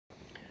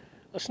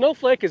A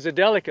snowflake is a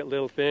delicate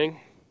little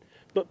thing,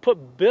 but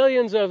put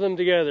billions of them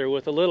together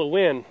with a little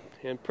wind,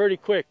 and pretty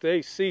quick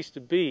they cease to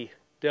be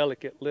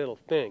delicate little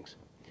things.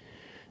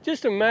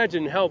 Just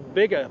imagine how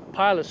big a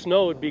pile of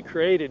snow would be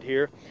created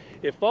here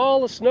if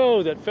all the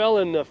snow that fell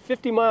in the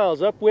 50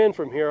 miles upwind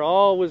from here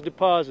all was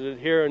deposited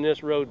here in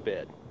this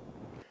roadbed.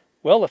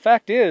 Well, the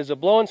fact is, a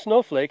blowing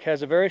snowflake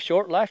has a very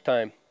short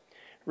lifetime.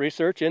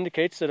 Research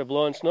indicates that a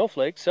blowing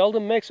snowflake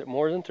seldom makes it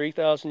more than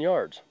 3,000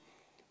 yards.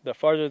 The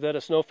farther that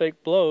a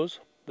snowflake blows,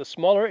 the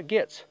smaller it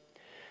gets.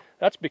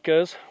 That's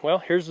because, well,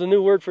 here's the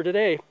new word for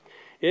today.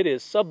 It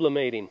is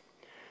sublimating.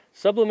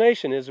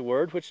 Sublimation is a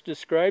word which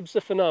describes the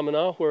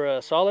phenomena where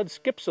a solid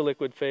skips a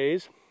liquid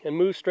phase and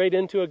moves straight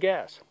into a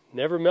gas,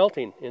 never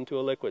melting into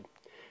a liquid.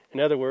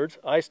 In other words,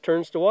 ice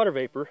turns to water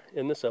vapor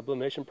in the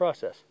sublimation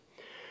process.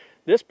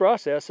 This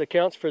process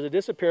accounts for the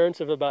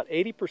disappearance of about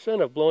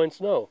 80% of blowing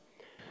snow.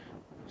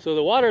 So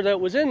the water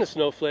that was in the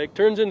snowflake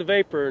turns into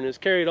vapor and is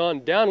carried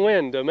on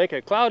downwind to make a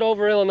cloud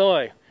over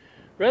Illinois,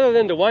 rather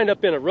than to wind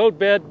up in a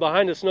roadbed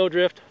behind a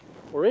snowdrift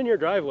or in your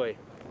driveway.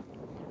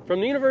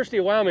 From the University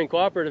of Wyoming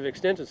Cooperative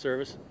Extension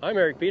Service, I'm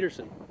Eric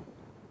Peterson.